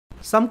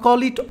Some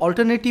call it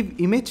alternative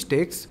image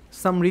text,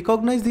 some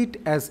recognize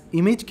it as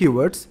image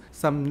keywords,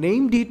 some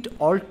named it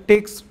alt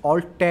text,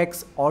 alt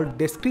tags, alt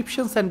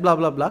descriptions and blah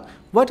blah blah.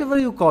 Whatever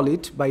you call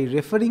it, by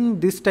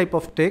referring this type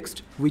of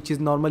text which is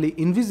normally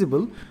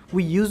invisible,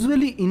 we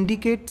usually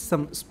indicate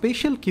some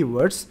special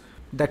keywords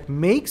that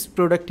makes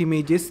product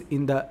images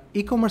in the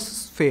e-commerce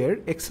sphere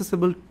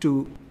accessible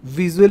to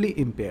visually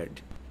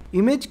impaired.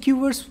 Image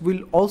keywords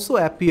will also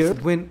appear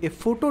when a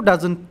photo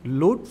doesn't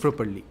load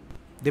properly.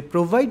 They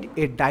provide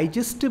a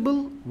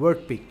digestible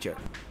word picture.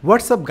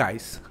 What's up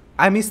guys?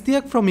 I'm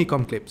Istiak from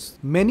Ecomclips.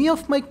 Many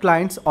of my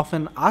clients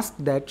often ask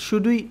that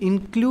should we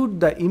include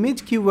the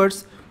image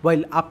keywords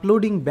while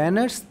uploading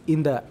banners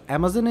in the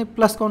Amazon A+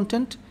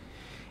 content?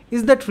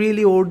 Is that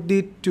really worth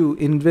it to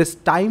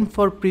invest time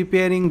for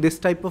preparing this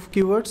type of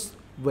keywords?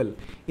 Well,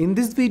 in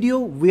this video,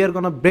 we are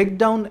gonna break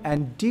down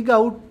and dig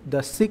out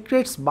the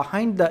secrets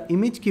behind the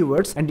image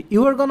keywords, and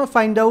you are gonna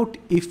find out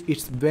if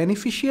it's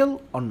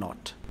beneficial or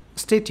not.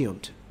 Stay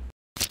tuned.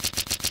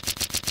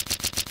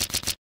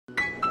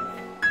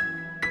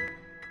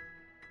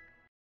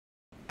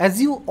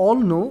 As you all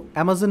know,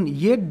 Amazon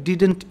yet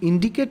didn't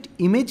indicate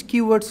image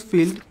keywords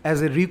field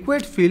as a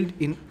required field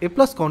in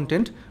A+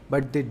 content,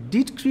 but they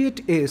did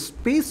create a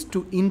space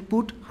to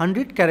input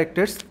 100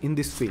 characters in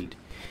this field.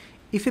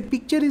 If a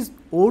picture is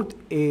worth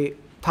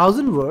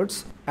 1,000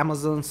 words,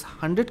 Amazon's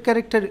 100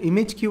 character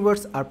image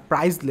keywords are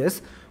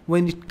priceless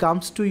when it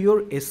comes to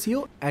your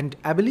SEO and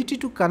ability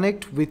to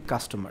connect with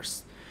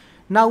customers.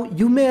 Now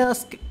you may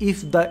ask,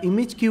 if the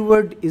image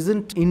keyword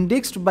isn't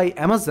indexed by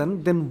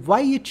Amazon, then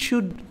why it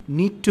should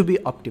need to be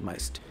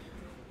optimized?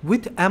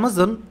 With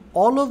Amazon,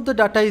 all of the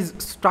data is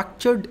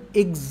structured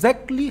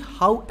exactly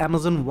how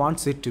Amazon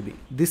wants it to be.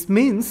 This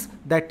means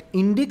that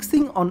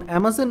indexing on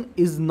Amazon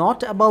is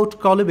not about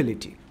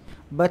crawlability,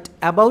 but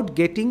about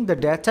getting the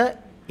data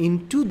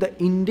into the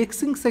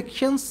indexing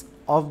sections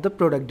of the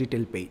product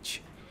detail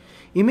page.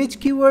 Image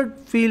keyword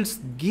fields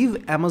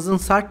give Amazon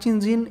search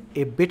engine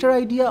a better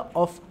idea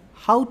of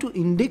how to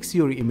index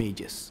your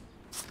images.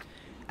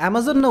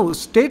 Amazon now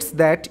states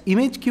that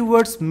image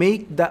keywords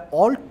make the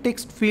alt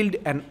text field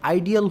an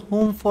ideal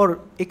home for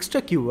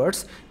extra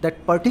keywords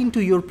that pertain to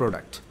your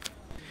product.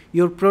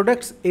 Your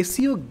product's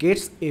SEO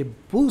gets a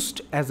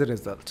boost as a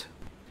result.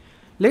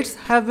 Let's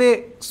have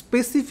a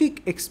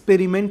specific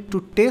experiment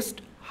to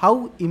test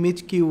how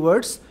image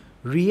keywords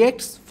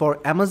reacts for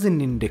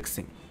Amazon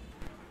indexing.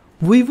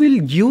 We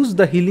will use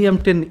the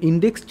Helium 10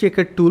 index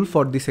checker tool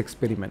for this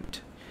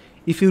experiment.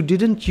 If you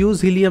didn't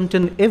use Helium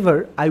 10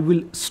 ever, I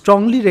will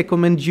strongly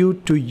recommend you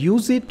to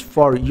use it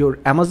for your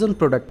Amazon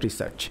product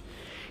research.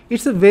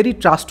 It's a very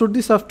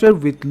trustworthy software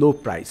with low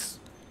price.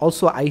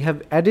 Also, I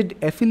have added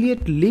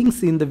affiliate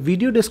links in the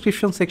video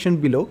description section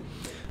below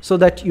so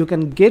that you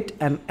can get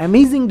an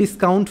amazing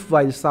discount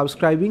while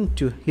subscribing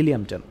to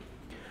Helium 10.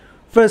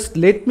 First,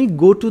 let me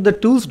go to the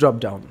tools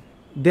drop-down.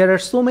 There are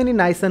so many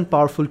nice and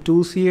powerful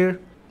tools here.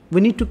 We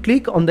need to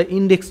click on the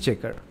index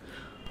checker.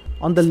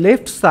 On the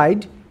left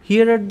side,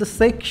 here are the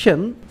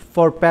section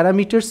for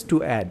parameters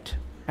to add.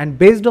 And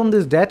based on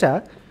this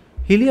data,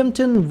 Helium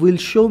 10 will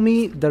show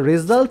me the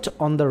result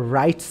on the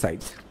right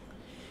side.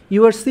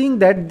 You are seeing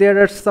that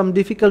there are some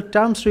difficult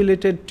terms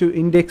related to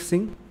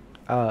indexing.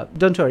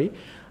 Don't worry,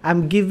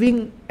 I'm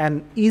giving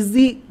an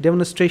easy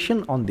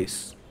demonstration on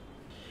this.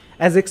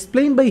 As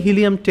explained by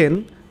Helium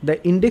 10,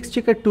 the index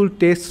checker tool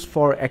tests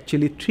for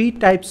actually 3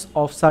 types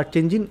of search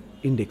engine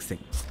indexing.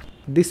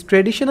 This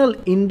traditional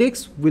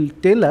index will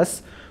tell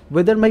us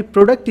whether my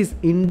product is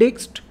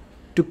indexed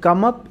to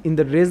come up in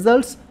the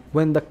results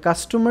when the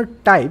customer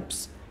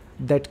types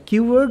that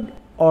keyword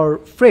or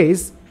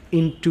phrase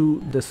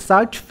into the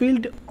search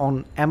field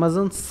on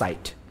Amazon's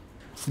site.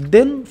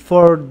 Then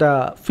for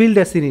the field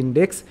assign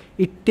index,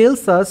 it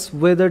tells us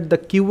whether the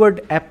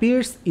keyword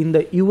appears in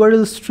the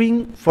URL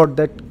string for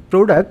that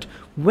product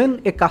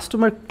when a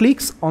customer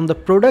clicks on the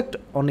product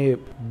on a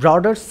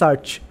broader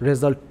search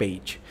result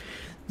page.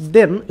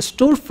 Then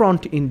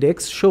storefront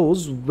index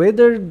shows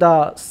whether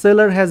the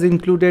seller has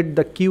included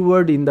the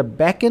keyword in the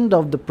backend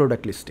of the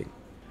product listing.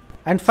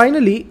 And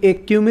finally, a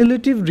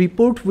cumulative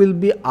report will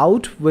be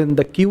out when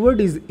the keyword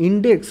is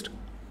indexed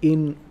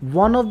in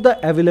one of the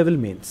available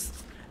means.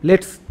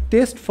 Let's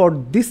test for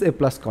this A+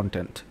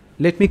 content.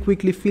 Let me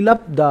quickly fill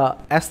up the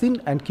assign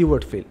and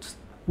keyword fields.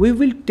 We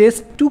will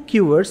test 2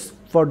 keywords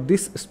for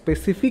this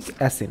specific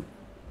assign.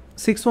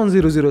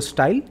 6100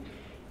 style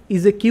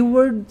is a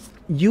keyword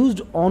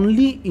used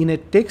only in a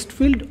text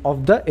field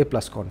of the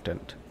A+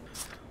 content.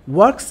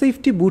 Work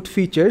safety boot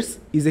features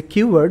is a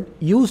keyword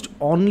used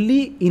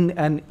only in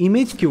an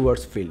image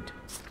keywords field.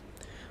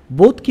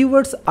 Both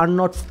keywords are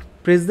not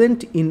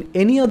present in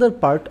any other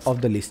part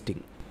of the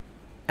listing.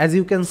 As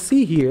you can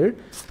see here,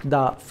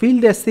 the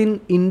field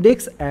assign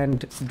index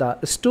and the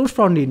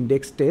storefront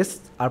index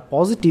tests are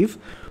positive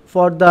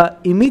for the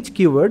image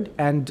keyword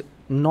and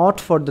not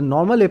for the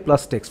normal A+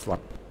 text one.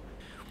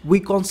 We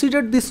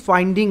considered this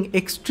finding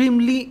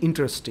extremely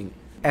interesting,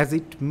 as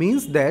it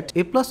means that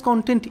A+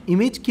 content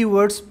image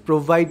keywords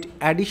provide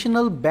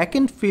additional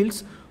backend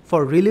fields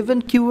for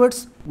relevant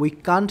keywords we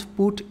can't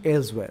put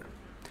elsewhere.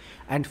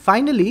 And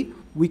finally,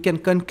 we can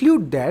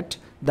conclude that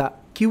the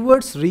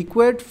keywords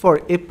required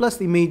for A+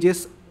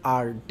 images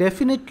are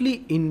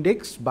definitely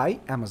indexed by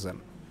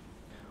Amazon.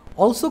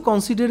 Also,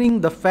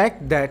 considering the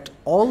fact that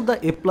all the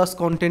A+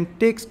 content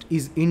text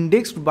is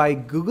indexed by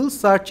Google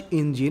search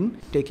engine,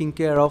 taking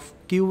care of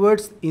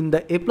keywords in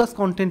the A+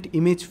 content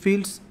image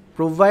fields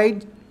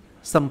provide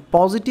some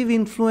positive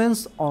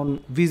influence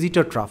on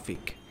visitor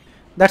traffic.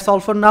 That's all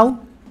for now.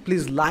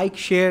 Please like,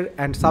 share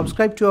and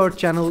subscribe to our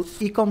channel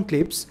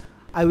Ecomclips.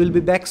 I will be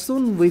back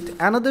soon with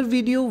another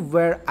video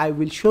where I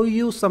will show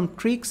you some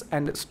tricks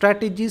and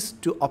strategies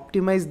to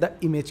optimize the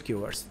image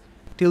keywords.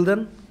 Till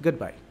then,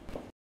 goodbye.